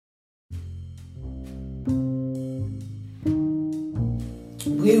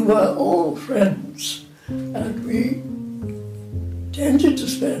We were all friends, and we tended to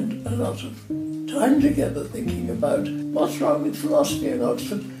spend a lot of time together thinking about what's wrong with philosophy in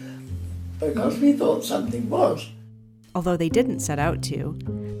Oxford, because we thought something was. Although they didn't set out to,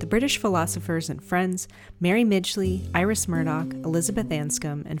 the British philosophers and friends Mary Midgley, Iris Murdoch, Elizabeth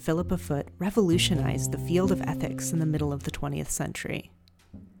Anscombe, and Philippa Foot revolutionized the field of ethics in the middle of the 20th century.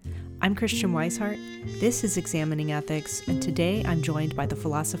 I'm Christian Weishart, this is Examining Ethics, and today I'm joined by the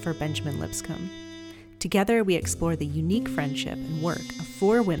philosopher Benjamin Lipscomb. Together we explore the unique friendship and work of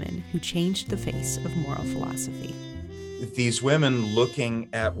four women who changed the face of moral philosophy. These women, looking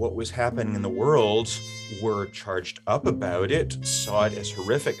at what was happening in the world, were charged up about it, saw it as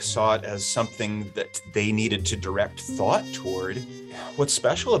horrific, saw it as something that they needed to direct thought toward. What's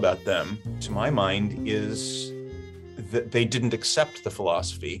special about them, to my mind, is that they didn't accept the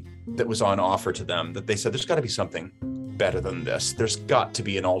philosophy that was on offer to them, that they said, there's got to be something better than this. There's got to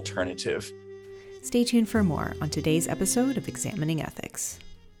be an alternative. Stay tuned for more on today's episode of Examining Ethics.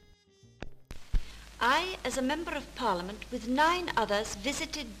 I, as a Member of Parliament with 9 others,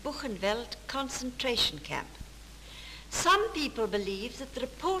 visited Buchenwald concentration camp. Some people believe that the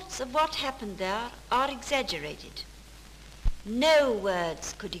reports of what happened there are exaggerated. No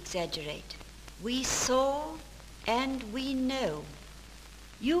words could exaggerate. We saw and we know.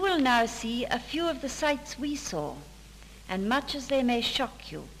 You will now see a few of the sights we saw, and much as they may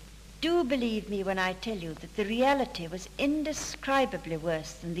shock you, do believe me when I tell you that the reality was indescribably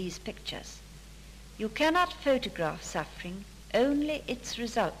worse than these pictures. You cannot photograph suffering, only its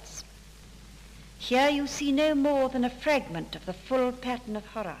results. Here you see no more than a fragment of the full pattern of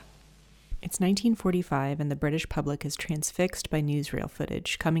horror. It's 1945 and the British public is transfixed by newsreel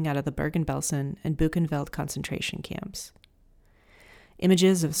footage coming out of the Bergen-Belsen and Buchenwald concentration camps.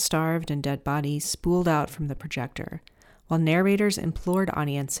 Images of starved and dead bodies spooled out from the projector, while narrators implored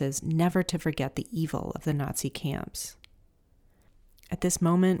audiences never to forget the evil of the Nazi camps. At this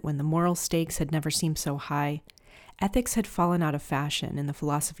moment, when the moral stakes had never seemed so high, ethics had fallen out of fashion in the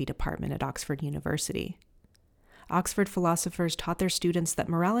philosophy department at Oxford University. Oxford philosophers taught their students that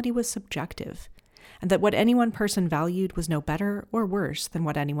morality was subjective, and that what any one person valued was no better or worse than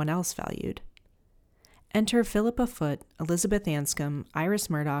what anyone else valued. Enter Philippa Foot, Elizabeth Anscombe, Iris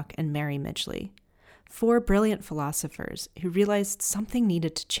Murdoch, and Mary Midgley, 4 brilliant philosophers who realized something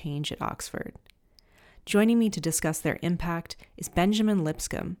needed to change at Oxford. Joining me to discuss their impact is Benjamin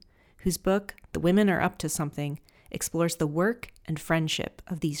Lipscomb, whose book, The Women Are Up to Something, explores the work and friendship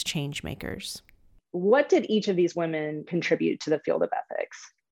of these change makers. What did each of these women contribute to the field of ethics?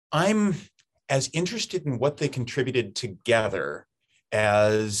 I'm as interested in what they contributed together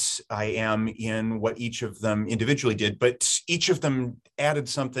as I am in what each of them individually did, but each of them added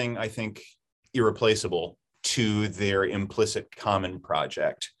something, I think, irreplaceable to their implicit common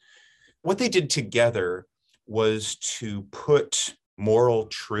project. What they did together was to put moral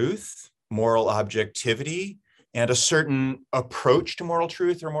truth, moral objectivity, and a certain approach to moral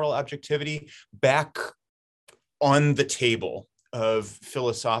truth or moral objectivity back on the table of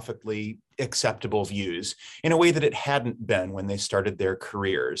philosophically acceptable views in a way that it hadn't been when they started their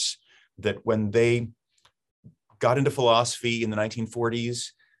careers. That when they got into philosophy in the 1940s,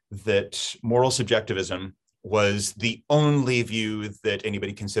 that moral subjectivism was the only view that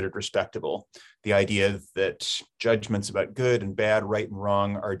anybody considered respectable. The idea that judgments about good and bad, right and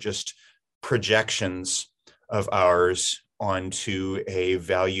wrong are just projections of ours onto a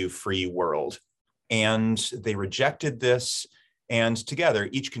value-free world. And they rejected this, and together,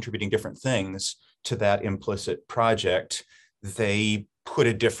 each contributing different things to that implicit project, they put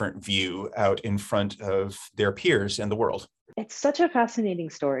a different view out in front of their peers and the world. It's such a fascinating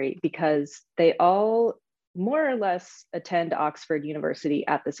story because they all more or less attend Oxford University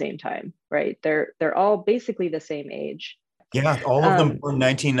at the same time, right? They're all basically the same age. Yeah, all of them born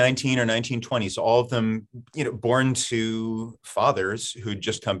 1919 or 1920. So all of them, born to fathers who'd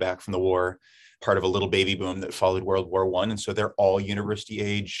just come back from the war, part of a little baby boom that followed World War I. And so they're all university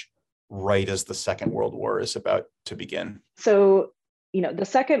age right as the Second World War is about to begin. So, the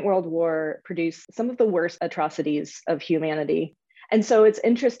Second World War produced some of the worst atrocities of humanity. And so it's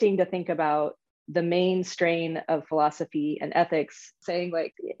interesting to think about the main strain of philosophy and ethics saying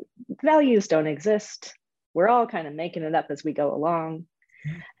like, values don't exist. We're all kind of making it up as we go along.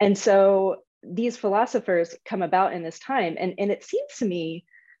 And so these philosophers come about in this time. And it seems to me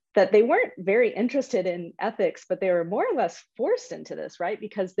that they weren't very interested in ethics, but they were more or less forced into this, right?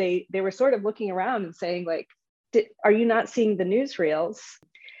 Because they were sort of looking around and saying like, are you not seeing the newsreels?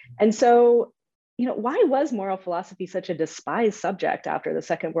 And so, why was moral philosophy such a despised subject after the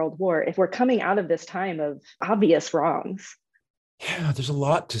Second World War if we're coming out of this time of obvious wrongs? Yeah, there's a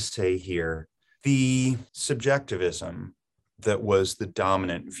lot to say here. The subjectivism that was the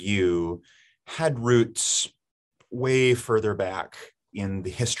dominant view had roots way further back in the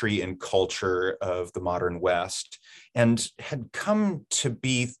history and culture of the modern West and had come to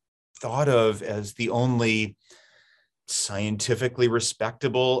be thought of as the only scientifically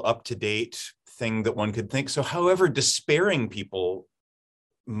respectable, up-to-date thing that one could think. So however despairing people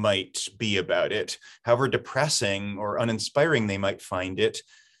might be about it, however depressing or uninspiring they might find it,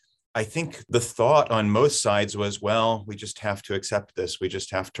 I think the thought on most sides was, well, we just have to accept this. We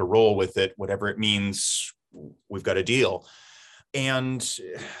just have to roll with it. Whatever it means, we've got a deal. And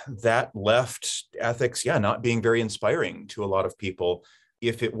that left ethics, not being very inspiring to a lot of people.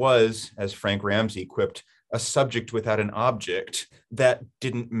 If it was, as Frank Ramsey quipped, a subject without an object, that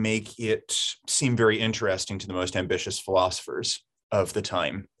didn't make it seem very interesting to the most ambitious philosophers of the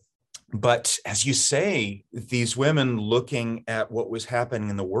time. But as you say, these women looking at what was happening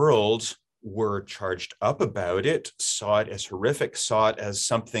in the world were charged up about it, saw it as horrific, saw it as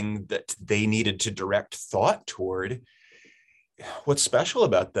something that they needed to direct thought toward. What's special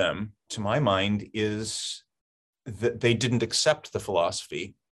about them, to my mind, is that they didn't accept the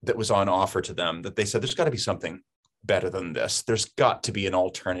philosophy that was on offer to them, that they said, there's got to be something better than this. There's got to be an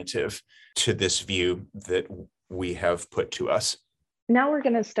alternative to this view that we have put to us. Now we're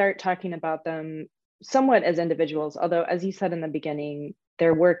going to start talking about them somewhat as individuals, although, as you said in the beginning,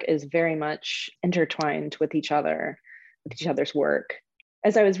 their work is very much intertwined with each other, with each other's work.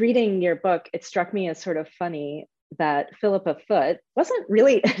 As I was reading your book, it struck me as sort of funny that Philippa Foot wasn't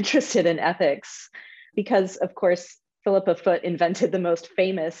really interested in ethics because, of course, Philippa Foot invented the most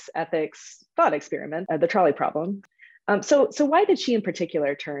famous ethics thought experiment, the trolley problem. So why did she in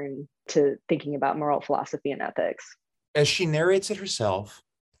particular turn to thinking about moral philosophy and ethics? As she narrates it herself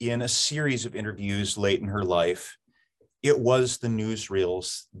in a series of interviews late in her life, it was the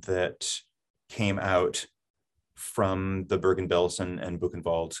newsreels that came out from the Bergen-Belsen and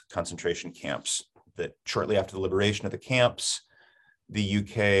Buchenwald concentration camps that shortly after the liberation of the camps, the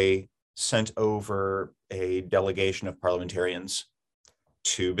UK sent over a delegation of parliamentarians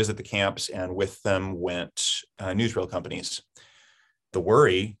to visit the camps, and with them went newsreel companies. The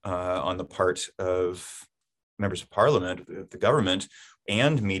worry on the part of members of parliament, the government,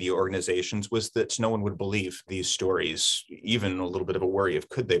 and media organizations was that no one would believe these stories, even a little bit of a worry of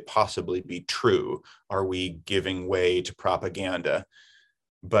could they possibly be true? Are we giving way to propaganda?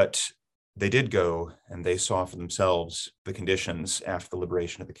 But they did go and they saw for themselves the conditions after the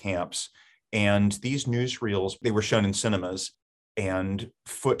liberation of the camps. And these newsreels, they were shown in cinemas, and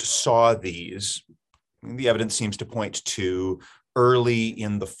Foote saw these. The evidence seems to point to early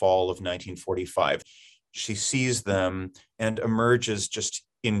in the fall of 1945. She sees them and emerges just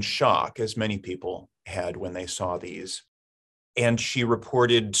in shock, as many people had when they saw these. And she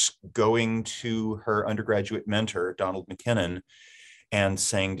reported going to her undergraduate mentor, Donald McKinnon, and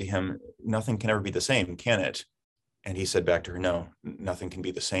saying to him, nothing can ever be the same, can it? And he said back to her, no, nothing can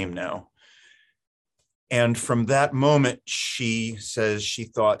be the same now. And from that moment, she says she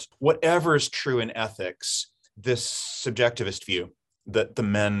thought, whatever is true in ethics, this subjectivist view that the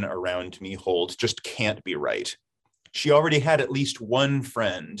men around me hold just can't be right. She already had at least one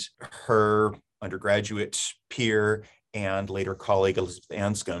friend, her undergraduate peer and later colleague Elizabeth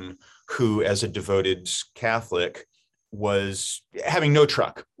Anscombe, who as a devoted Catholic was having no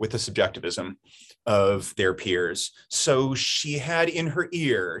truck with the subjectivism of their peers. So she had in her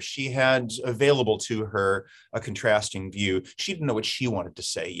ear, she had available to her a contrasting view. She didn't know what she wanted to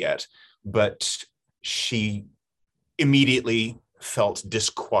say yet, but she immediately felt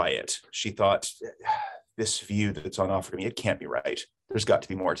disquiet. She thought, this view that's on offer to me, it can't be right. There's got to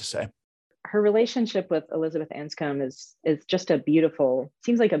be more to say. Her relationship with Elizabeth Anscombe is just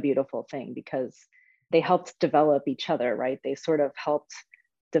seems like a beautiful thing because they helped develop each other, right? They sort of helped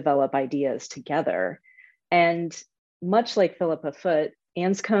develop ideas together. And much like Philippa Foot,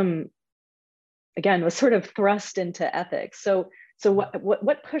 Anscombe, again, was sort of thrust into ethics. So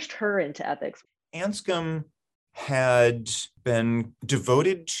what pushed her into ethics? Anscombe had been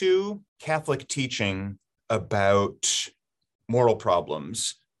devoted to Catholic teaching about moral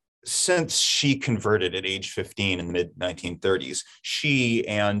problems since she converted at age 15 in the mid-1930s. She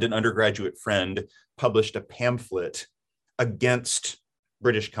and an undergraduate friend published a pamphlet against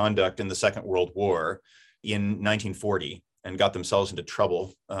British conduct in the Second World War in 1940 and got themselves into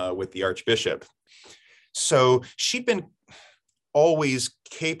trouble with the Archbishop. So she'd been always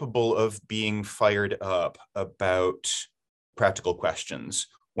capable of being fired up about practical questions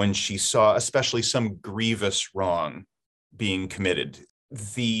when she saw especially some grievous wrong being committed.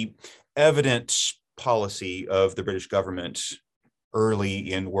 The evident policy of the British government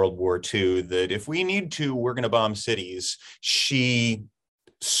early in World War II that if we need to, we're going to bomb cities. She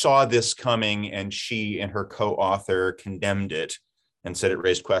saw this coming, and she and her co-author condemned it and said it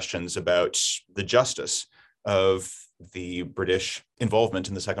raised questions about the justice of the British involvement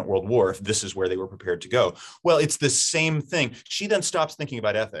in the Second World War, if this is where they were prepared to go. Well, it's the same thing. She then stops thinking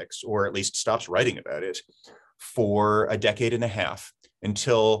about ethics, or at least stops writing about it, for a decade and a half,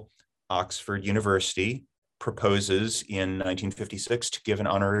 until Oxford University proposes in 1956 to give an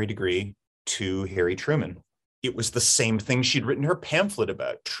honorary degree to Harry Truman. It was the same thing she'd written her pamphlet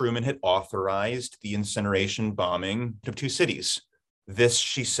about. Truman had authorized the incineration bombing of two cities. This,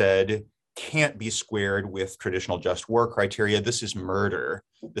 she said, can't be squared with traditional just war criteria. This is murder.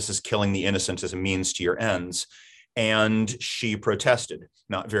 This is killing the innocent as a means to your ends. And she protested,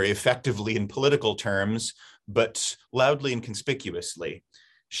 not very effectively in political terms, but loudly and conspicuously.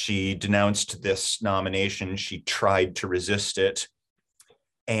 She denounced this nomination. She tried to resist it.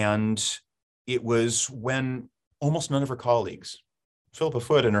 And it was when almost none of her colleagues, Philippa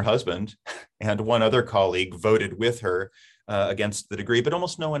Foot and her husband, and one other colleague voted with her against the degree, but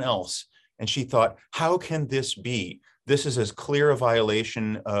almost no one else. And she thought, how can this be? This is as clear a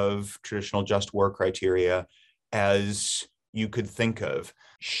violation of traditional just war criteria as you could think of.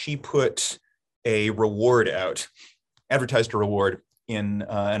 She put a reward out, advertised a reward in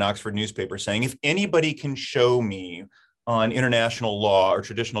an Oxford newspaper saying, if anybody can show me on international law or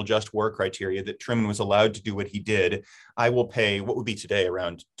traditional just war criteria that Truman was allowed to do what he did, I will pay what would be today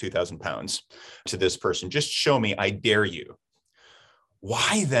around £2,000 to this person. Just show me, I dare you.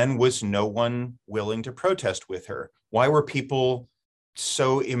 Why then was no one willing to protest with her? Why were people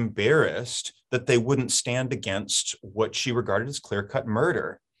so embarrassed that they wouldn't stand against what she regarded as clear-cut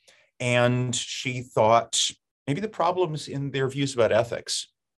murder? And she thought maybe the problem's in their views about ethics.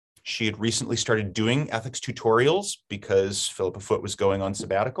 She had recently started doing ethics tutorials because Philippa Foot was going on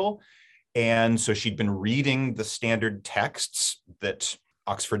sabbatical. And so she'd been reading the standard texts that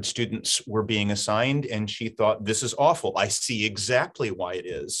Oxford students were being assigned. And she thought, this is awful. I see exactly why it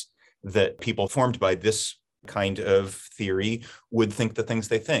is that people formed by this kind of theory would think the things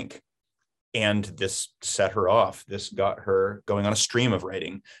they think. And this set her off. This got her going on a stream of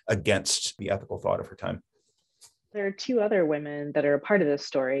writing against the ethical thought of her time. There are two other women that are a part of this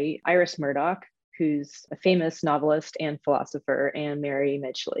story, Iris Murdoch, who's a famous novelist and philosopher, and Mary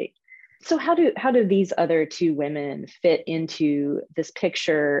Midgley. So how do these other two women fit into this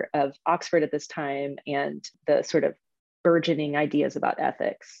picture of Oxford at this time and the sort of burgeoning ideas about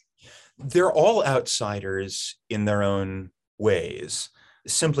ethics? They're all outsiders in their own ways,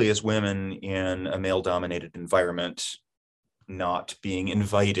 simply as women in a male-dominated environment, not being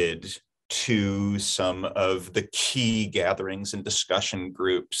invited to some of the key gatherings and discussion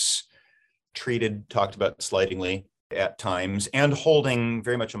groups, talked about slightingly at times, and holding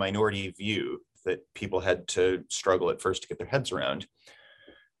very much a minority view that people had to struggle at first to get their heads around.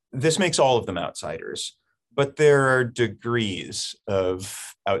 This makes all of them outsiders, but there are degrees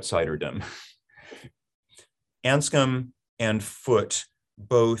of outsiderdom. Anscombe and Foot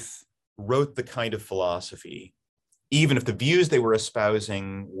both wrote the kind of philosophy, even if the views they were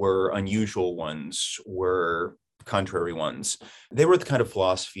espousing were unusual ones, were contrary ones, they were the kind of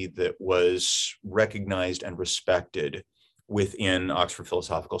philosophy that was recognized and respected within Oxford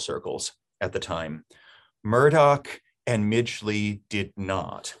philosophical circles at the time. Murdoch and Midgley did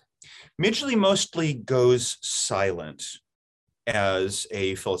not. Midgley mostly goes silent as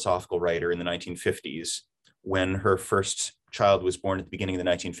a philosophical writer in the 1950s. When her first child was born at the beginning of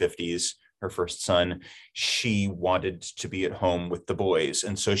the 1950s, her first son, she wanted to be at home with the boys.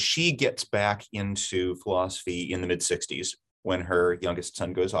 And so she gets back into philosophy in the mid-60s when her youngest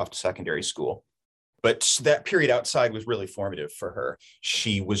son goes off to secondary school. But that period outside was really formative for her.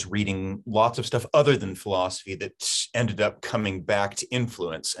 She was reading lots of stuff other than philosophy that ended up coming back to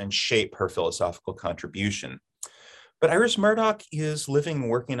influence and shape her philosophical contribution. But Iris Murdoch is living and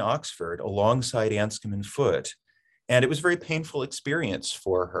working in Oxford alongside Anscombe and Foot. And it was a very painful experience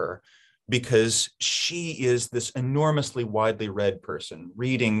for her, because she is this enormously widely read person,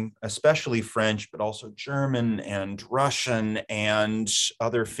 reading especially French, but also German and Russian and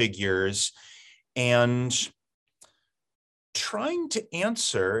other figures, and trying to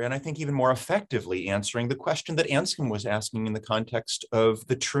answer, and I think even more effectively answering, the question that Anscombe was asking in the context of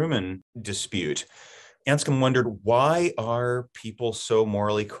the Truman dispute. Anscombe wondered, why are people so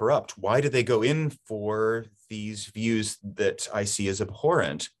morally corrupt? Why do they go in for these views that I see as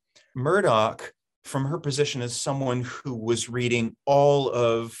abhorrent? Murdoch, from her position as someone who was reading all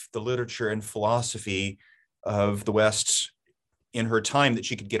of the literature and philosophy of the West in her time that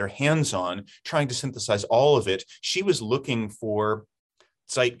she could get her hands on, trying to synthesize all of it. She was looking for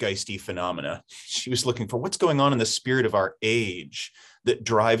zeitgeisty phenomena. She was looking for what's going on in the spirit of our age that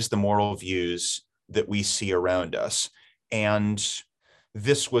drives the moral views that we see around us. And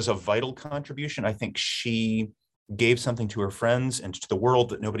this was a vital contribution. I think she gave something to her friends and to the world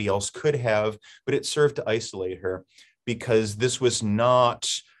that nobody else could have, but it served to isolate her, because this was not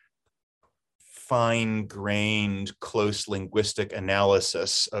fine-grained, close linguistic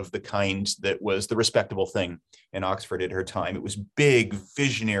analysis of the kind that was the respectable thing in Oxford at her time. It was big,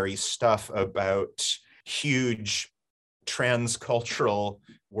 visionary stuff about huge transcultural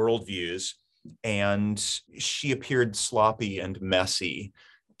worldviews, and she appeared sloppy and messy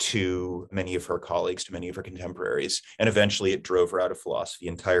to many of her colleagues, to many of her contemporaries, and eventually it drove her out of philosophy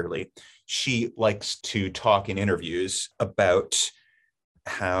entirely. She likes to talk in interviews about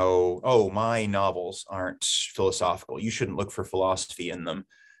how, oh, my novels aren't philosophical. You shouldn't look for philosophy in them.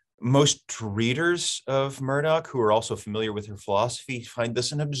 Most readers of Murdoch, who are also familiar with her philosophy, find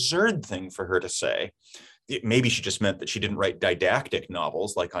this an absurd thing for her to say. Maybe she just meant that she didn't write didactic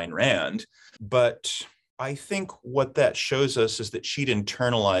novels like Ayn Rand, but I think what that shows us is that she'd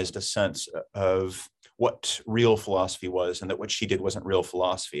internalized a sense of what real philosophy was, and that what she did wasn't real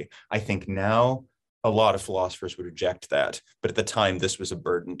philosophy. I think now a lot of philosophers would reject that, but at the time, this was a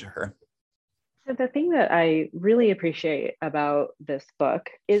burden to her. So the thing that I really appreciate about this book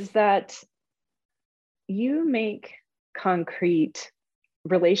is that you make concrete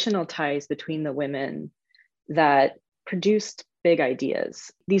relational ties between the women that produced big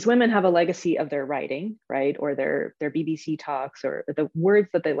ideas. These women have a legacy of their writing, right? Or their BBC talks, or the words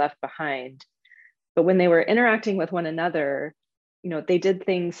that they left behind. But when they were interacting with one another, they did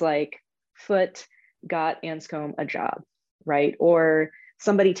things like Foote got Anscombe a job, right? Or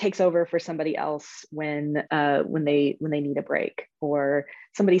somebody takes over for somebody else when they need a break, or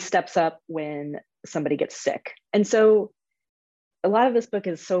somebody steps up when somebody gets sick. And so a lot of this book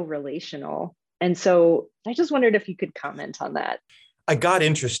is so relational. And so I just wondered if you could comment on that. I got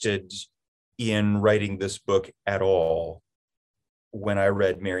interested in writing this book at all when I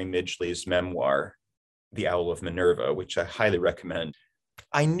read Mary Midgley's memoir, The Owl of Minerva, which I highly recommend.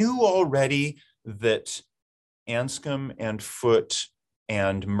 I knew already that Anscombe and Foote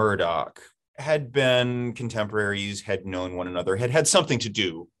and Murdoch had been contemporaries, had known one another, had had something to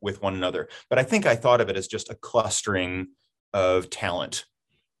do with one another. But I think I thought of it as just a clustering of talent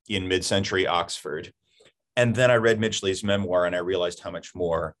in mid-century Oxford. And then I read Midgley's memoir and I realized how much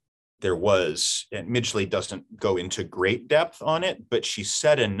more there was. And Midgley doesn't go into great depth on it, but she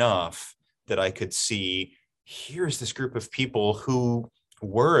said enough that I could see, here's this group of people who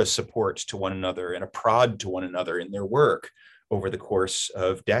were a support to one another and a prod to one another in their work over the course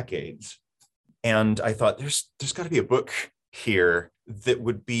of decades. And I thought there's got to be a book here that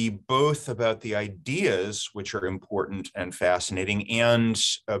would be both about the ideas, which are important and fascinating, and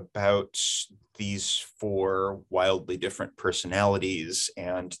about these four wildly different personalities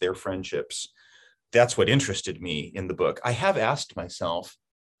and their friendships. That's what interested me in the book. I have asked myself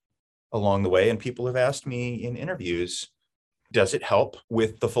along the way, and people have asked me in interviews, does it help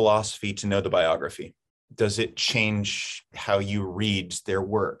with the philosophy to know the biography? Does it change how you read their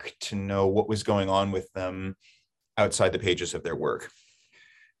work, to know what was going on with them outside the pages of their work?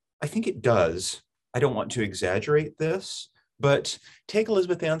 I think it does. I don't want to exaggerate this, but take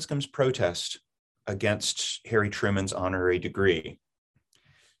Elizabeth Anscombe's protest against Harry Truman's honorary degree.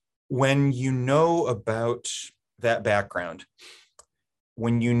 When you know about that background,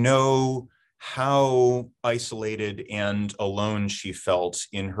 when you know how isolated and alone she felt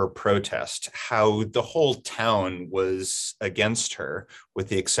in her protest, how the whole town was against her, with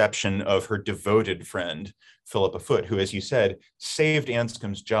the exception of her devoted friend, Philippa Foote, who, as you said, saved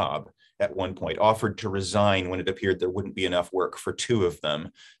Anscombe's job at one point, offered to resign when it appeared there wouldn't be enough work for two of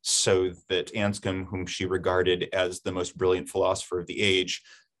them, so that Anscombe, whom she regarded as the most brilliant philosopher of the age,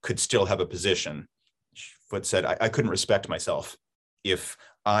 could still have a position. Foote said, I couldn't respect myself if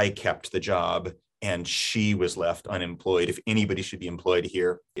I kept the job and she was left unemployed. If anybody should be employed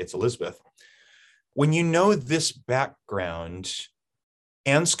here, it's Elizabeth. When you know this background,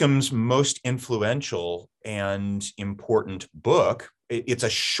 Anscombe's most influential and important book, it's a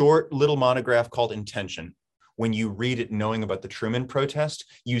short little monograph called Intention. When you read it knowing about the Truman protest,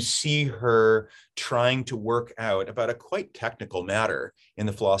 you see her trying to work out about a quite technical matter in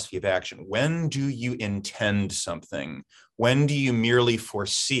the philosophy of action. When do you intend something? When do you merely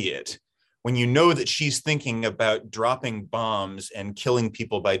foresee it? When you know that she's thinking about dropping bombs and killing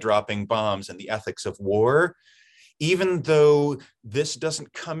people by dropping bombs and the ethics of war, even though this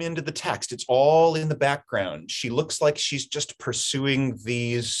doesn't come into the text, it's all in the background. She looks like she's just pursuing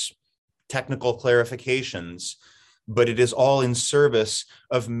these technical clarifications, but it is all in service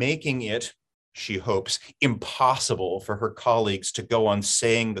of making it, she hopes, impossible for her colleagues to go on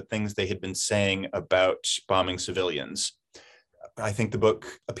saying the things they had been saying about bombing civilians. I think the book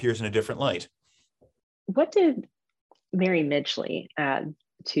appears in a different light. What did Mary Midgley add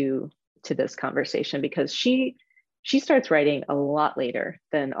to this conversation? Because she starts writing a lot later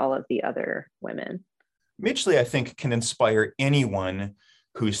than all of the other women. Midgley, I think, can inspire anyone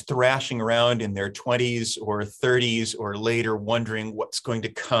who's thrashing around in their 20s or 30s or later, wondering what's going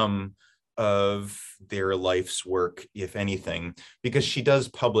to come of their life's work, if anything, because she does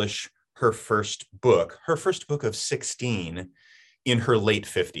publish her first book of 16, in her late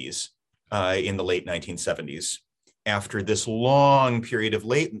 50s, in the late 1970s, after this long period of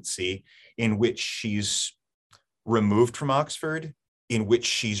latency in which she's removed from Oxford, in which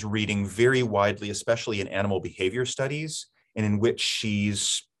she's reading very widely, especially in animal behavior studies, and in which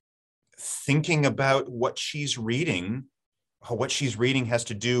she's thinking about what she's reading, how what she's reading has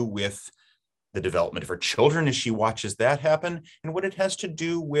to do with the development of her children as she watches that happen, and what it has to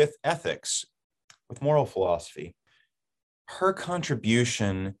do with ethics, with moral philosophy. Her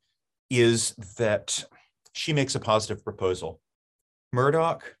contribution is that she makes a positive proposal.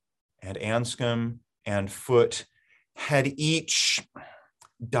 Murdoch and Anscombe and Foote had each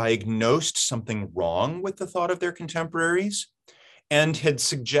diagnosed something wrong with the thought of their contemporaries and had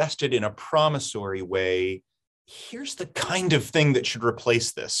suggested in a promissory way, here's the kind of thing that should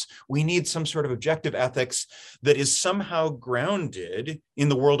replace this. We need some sort of objective ethics that is somehow grounded in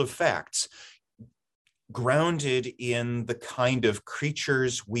the world of facts, grounded in the kind of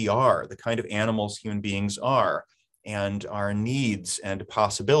creatures we are, the kind of animals human beings are, and our needs and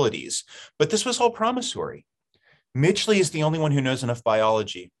possibilities. But this was all promissory. Midgley is the only one who knows enough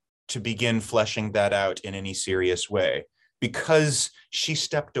biology to begin fleshing that out in any serious way, because she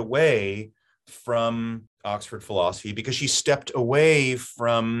stepped away from Oxford philosophy, because she stepped away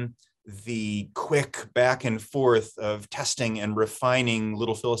from the quick back and forth of testing and refining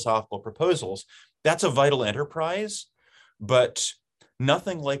little philosophical proposals. That's a vital enterprise, but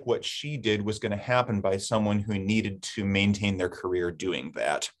nothing like what she did was going to happen by someone who needed to maintain their career doing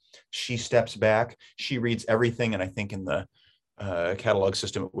that. She steps back, she reads everything, and I think in the catalog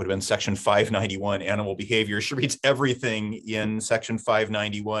system, it would have been section 591, animal behavior. She reads everything in section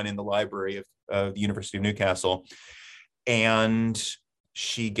 591 in the library of the University of Newcastle. And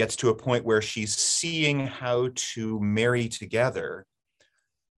she gets to a point where she's seeing how to marry together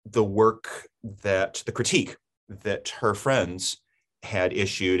the work that, the critique that her friends had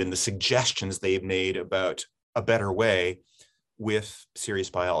issued and the suggestions they've made about a better way with serious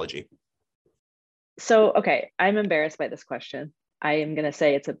biology. So, okay, I'm embarrassed by this question. I am going to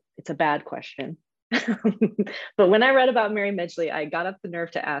say it's a bad question. But when I read about Mary Midgley, I got up the nerve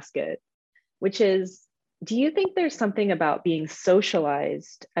to ask it, which is, do you think there's something about being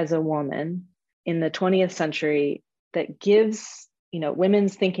socialized as a woman in the 20th century that gives,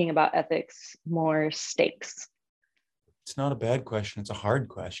 women's thinking about ethics more stakes? It's not a bad question. It's a hard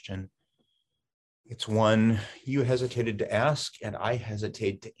question. It's one you hesitated to ask and I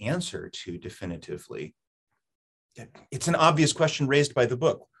hesitate to answer to definitively. It's an obvious question raised by the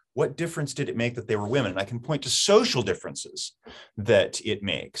book. What difference did it make that they were women? And I can point to social differences that it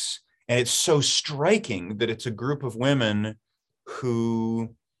makes. And it's so striking that it's a group of women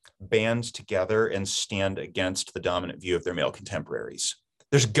who band together and stand against the dominant view of their male contemporaries.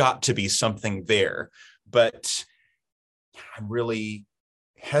 There's got to be something there, but I'm really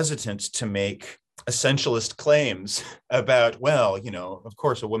hesitant to make essentialist claims about, well, of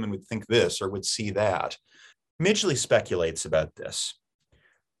course a woman would think this or would see that. Midgley speculates about this.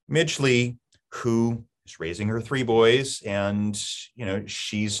 Midgley, who is raising her 3 boys, and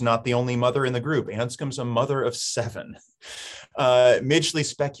she's not the only mother in the group. Anscombe's a mother of 7. Midgley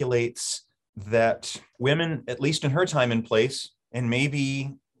speculates that women, at least in her time and place, and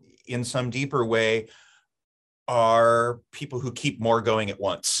maybe in some deeper way, are people who keep more going at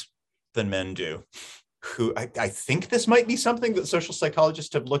once than men do. Who I think this might be something that social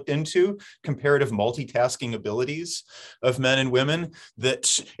psychologists have looked into, comparative multitasking abilities of men and women,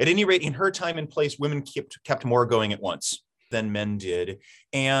 that at any rate in her time and place, women kept more going at once than men did.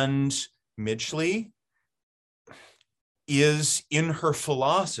 And Midgley is, in her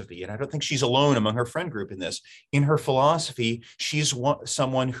philosophy, and I don't think she's alone among her friend group in this, in her philosophy, she's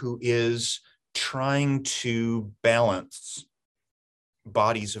someone who is trying to balance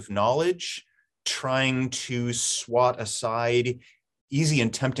bodies of knowledge, trying to swat aside easy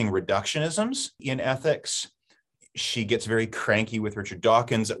and tempting reductionisms in ethics, She gets very cranky with Richard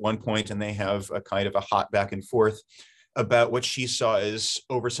Dawkins at one point, and they have a kind of a hot back and forth about what she saw as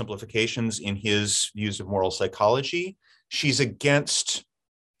oversimplifications in his views of moral psychology. She's against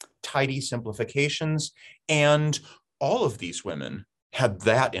tidy simplifications, and all of these women had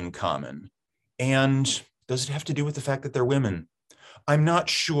that in common. And does it have to do with the fact that they're women? I'm not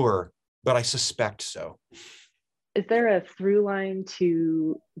sure, but I suspect so. Is there a through line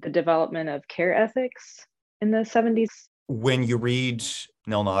to the development of care ethics in the 70s? When you read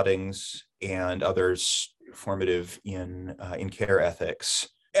Nell Noddings and others formative in care ethics,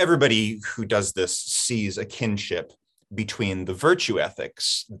 everybody who does this sees a kinship between the virtue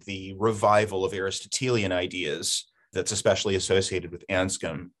ethics, the revival of Aristotelian ideas that's especially associated with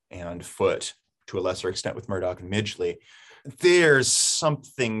Anscombe and Foote, to a lesser extent with Murdoch and Midgley. There's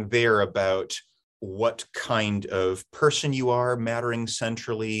something there about what kind of person you are mattering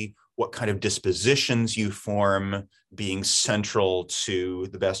centrally, what kind of dispositions you form being central to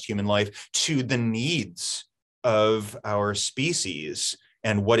the best human life, to the needs of our species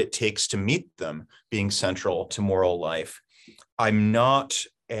and what it takes to meet them being central to moral life. I'm not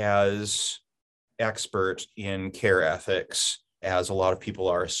as expert in care ethics as a lot of people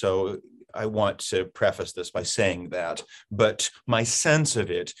are, so I want to preface this by saying that, but my sense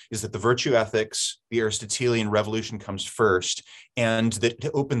of it is that the virtue ethics, the Aristotelian revolution comes first, and that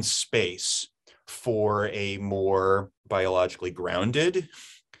it opens space for a more biologically grounded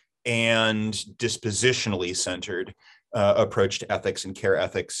and dispositionally centered approach to ethics, and care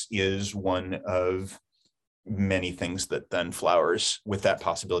ethics is one of many things that then flowers with that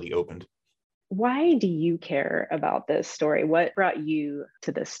possibility opened. Why do you care about this story? What brought you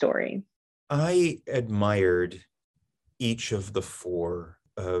to this story? I admired each of the four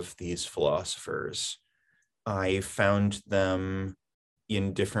of these philosophers. I found them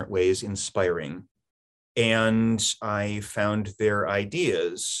in different ways inspiring, and I found their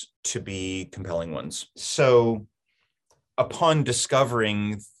ideas to be compelling ones. So upon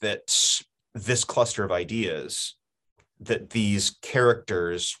discovering that this cluster of ideas, that these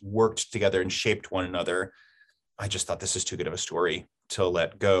characters worked together and shaped one another, I just thought this is too good of a story to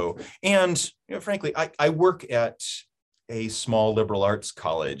let go. And frankly, I work at a small liberal arts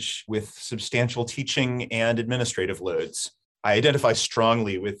college with substantial teaching and administrative loads. I identify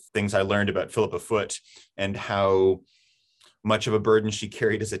strongly with things I learned about Philippa Foot and how much of a burden she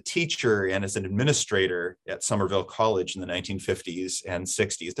carried as a teacher and as an administrator at Somerville College in the 1950s and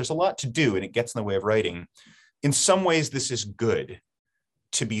 60s. There's a lot to do, and it gets in the way of writing. In some ways, this is good,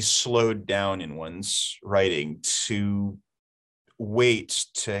 to be slowed down in one's writing, to wait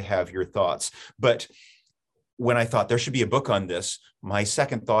to have your thoughts. But when I thought there should be a book on this, my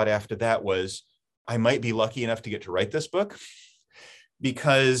second thought after that was, I might be lucky enough to get to write this book,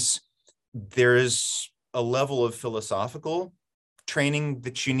 because there's a level of philosophical training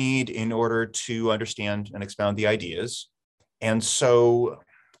that you need in order to understand and expound the ideas. And so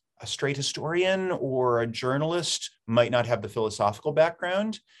a straight historian or a journalist might not have the philosophical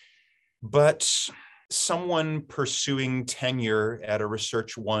background, but someone pursuing tenure at a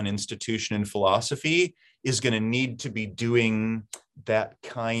Research One institution in philosophy is going to need to be doing that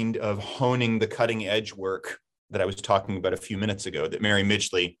kind of honing the cutting edge work that I was talking about a few minutes ago, that Mary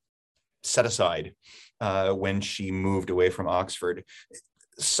Midgley set aside when she moved away from Oxford.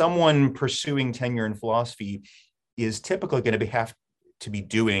 Someone pursuing tenure in philosophy is typically going to have to be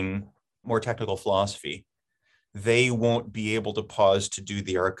doing more technical philosophy. They won't be able to pause to do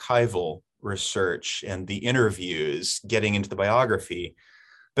the archival research and the interviews, getting into the biography.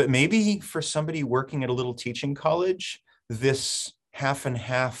 But maybe for somebody working at a little teaching college, this half and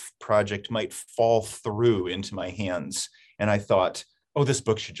half project might fall through into my hands. And I thought, oh, this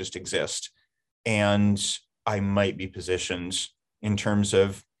book should just exist. And I might be positioned in terms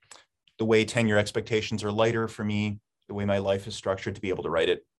of the way tenure expectations are lighter for me, the way my life is structured, to be able to write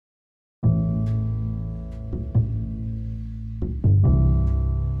it.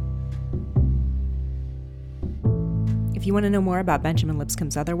 If you want to know more about Benjamin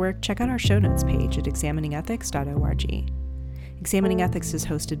Lipscomb's other work, check out our show notes page at examiningethics.org. Examining Ethics is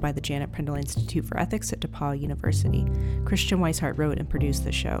hosted by the Janet Prindle Institute for Ethics at DePaul University. Christian Weishart wrote and produced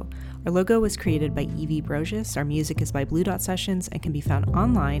the show. Our logo was created by Evie Brosius. Our music is by Blue Dot Sessions and can be found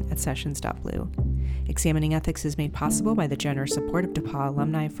online at sessions.blue. Examining Ethics is made possible by the generous support of DePaul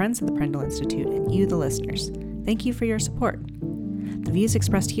alumni, friends of the Prindle Institute, and you, the listeners. Thank you for your support. The views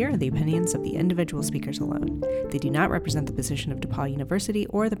expressed here are the opinions of the individual speakers alone. They do not represent the position of DePaul University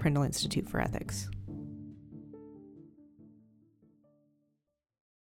or the Prindle Institute for Ethics.